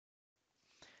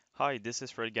Hi, this is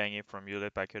Fred Gagne from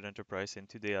Hewlett Packard Enterprise, and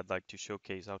today I'd like to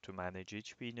showcase how to manage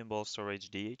HPE Nimble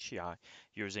Storage dHCI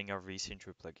using our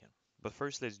vCentry plugin. But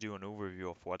first, let's do an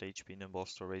overview of what HPE Nimble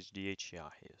Storage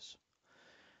dHCI is.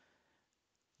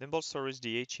 Nimble Storage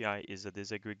dHCI is a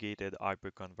disaggregated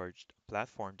hyperconverged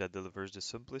platform that delivers the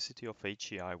simplicity of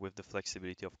HCI with the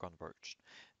flexibility of converged.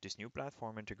 This new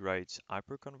platform integrates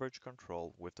hyperconverged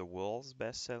control with the world's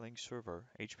best-selling server,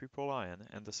 HP ProLiant,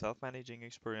 and the self-managing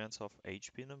experience of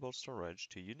HP Nimble Storage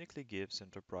to uniquely gives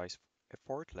enterprise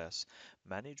effortless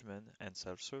management and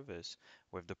self-service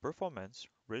with the performance,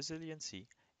 resiliency,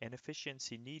 and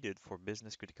efficiency needed for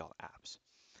business-critical apps.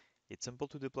 It's simple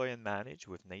to deploy and manage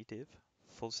with native,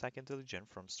 full-stack intelligence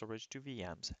from storage to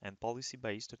VMs and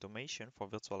policy-based automation for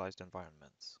virtualized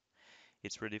environments.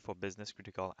 It's ready for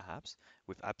business-critical apps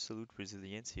with absolute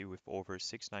resiliency with over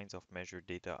 6 nines of measured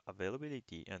data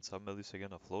availability and some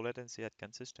milliseconds of low latency at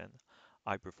consistent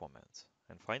high performance.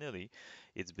 And finally,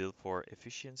 it's built for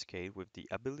efficient scale with the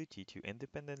ability to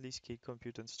independently scale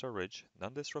compute and storage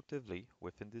non-disruptively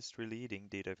with industry-leading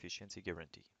data efficiency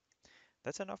guarantee.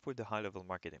 That's enough with the high-level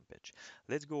marketing pitch.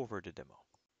 Let's go over the demo.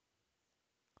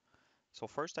 So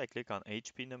first I click on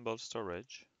HP Nimble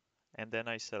Storage and then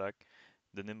I select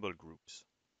the Nimble groups.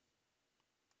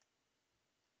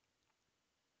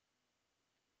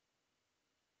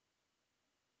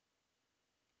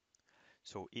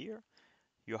 So here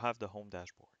you have the home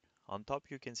dashboard. On top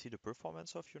you can see the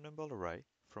performance of your Nimble array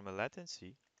from a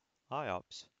latency,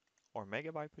 IOPS, or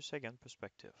megabyte per second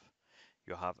perspective.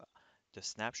 You have the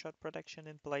snapshot protection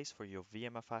in place for your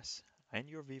VMFS and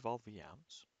your vVol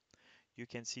VMs. You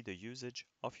can see the usage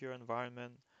of your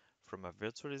environment from a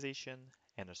virtualization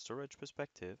and a storage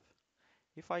perspective.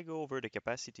 If I go over the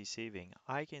capacity saving,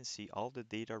 I can see all the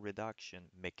data reduction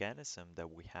mechanism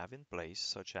that we have in place,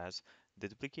 such as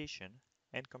deduplication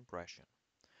and compression.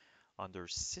 Under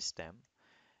System,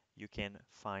 you can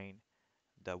find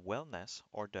the wellness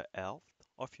or the health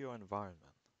of your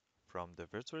environment from the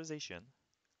virtualization,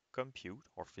 compute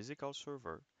or physical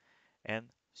server, and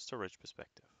storage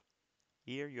perspective.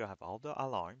 Here you have all the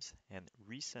alarms and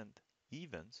recent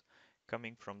events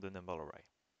coming from the Nimble array.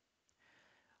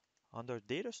 Under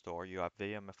Data Store, you have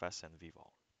VMFS and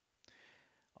vVol.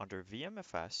 Under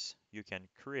VMFS, you can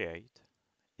create,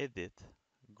 edit,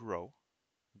 grow,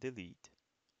 delete,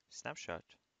 snapshot,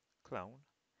 clone,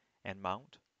 and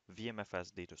mount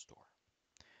VMFS data store.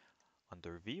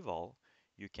 Under vVol,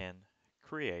 you can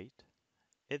create,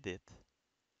 edit,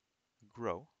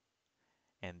 grow,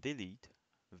 and delete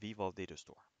vVol data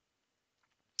store.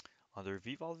 Under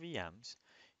vVol VMs,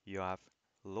 you have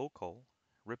local,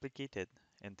 replicated,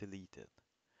 and deleted.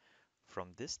 From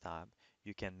this tab,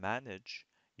 you can manage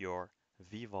your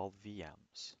vVol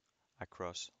VMs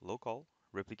across local,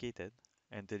 replicated,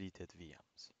 and deleted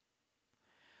VMs.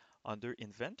 Under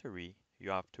Inventory,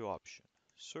 you have two options,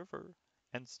 Server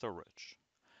and Storage.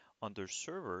 Under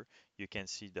Server, you can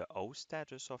see the host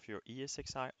status of your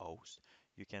ESXi host.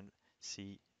 You can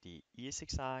see the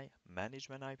ESXi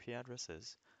management IP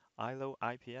addresses, ILO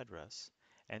IP address,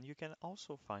 and you can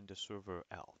also find the server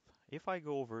health. If I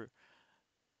go over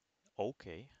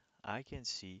OK, I can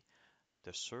see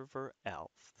the server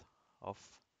health of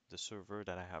the server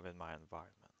that I have in my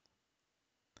environment.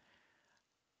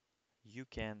 You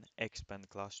can expand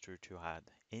cluster to add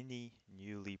any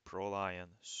newly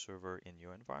ProLiant server in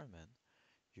your environment.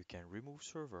 You can remove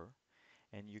server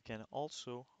and you can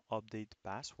also update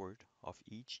password of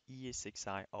each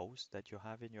ESXi host that you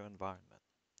have in your environment.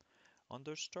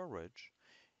 Under storage,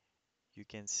 you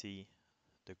can see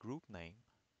the group name,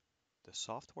 the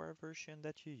software version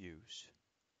that you use.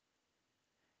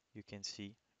 You can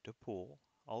see the pool,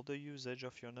 all the usage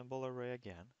of your Nimble array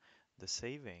again, the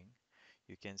saving.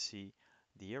 You can see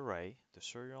the array, the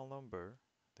serial number,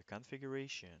 the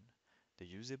configuration, the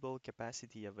usable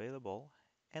capacity available,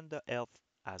 and the health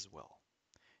as well.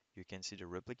 You can see the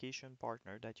replication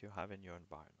partner that you have in your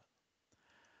environment.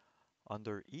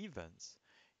 Under events,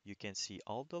 you can see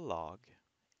all the log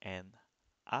and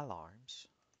alarms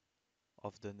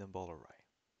of the Nimble array.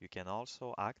 You can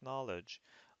also acknowledge,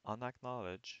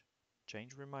 unacknowledge,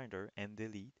 change reminder, and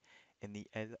delete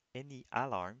any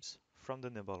alarms from the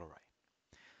Nimble array.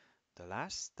 The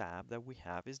last tab that we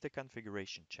have is the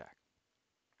configuration check.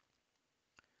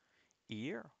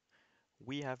 Here,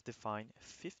 we have defined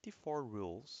 54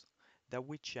 rules that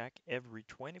we check every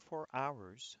 24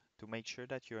 hours to make sure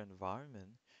that your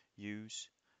environment use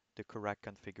the correct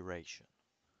configuration.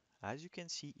 As you can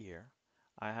see here,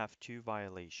 I have two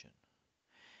violations.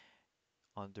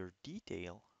 Under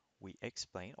detail, we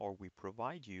explain or we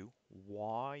provide you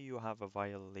why you have a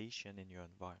violation in your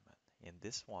environment. In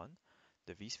this one,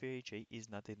 the vSphere HA is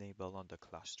not enabled on the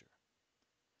cluster.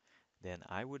 Then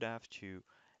I would have to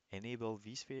enable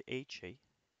vSphere HA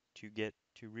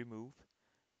to remove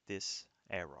this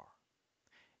error.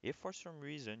 If for some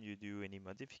reason you do any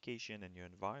modification in your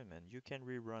environment, you can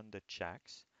rerun the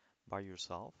checks by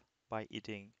yourself by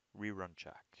hitting rerun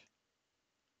check.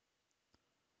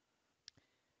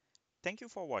 Thank you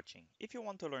for watching. If you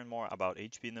want to learn more about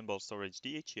HPE Nimble Storage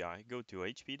dHCI, go to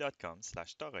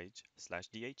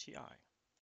hpe.com/storage/dHCI.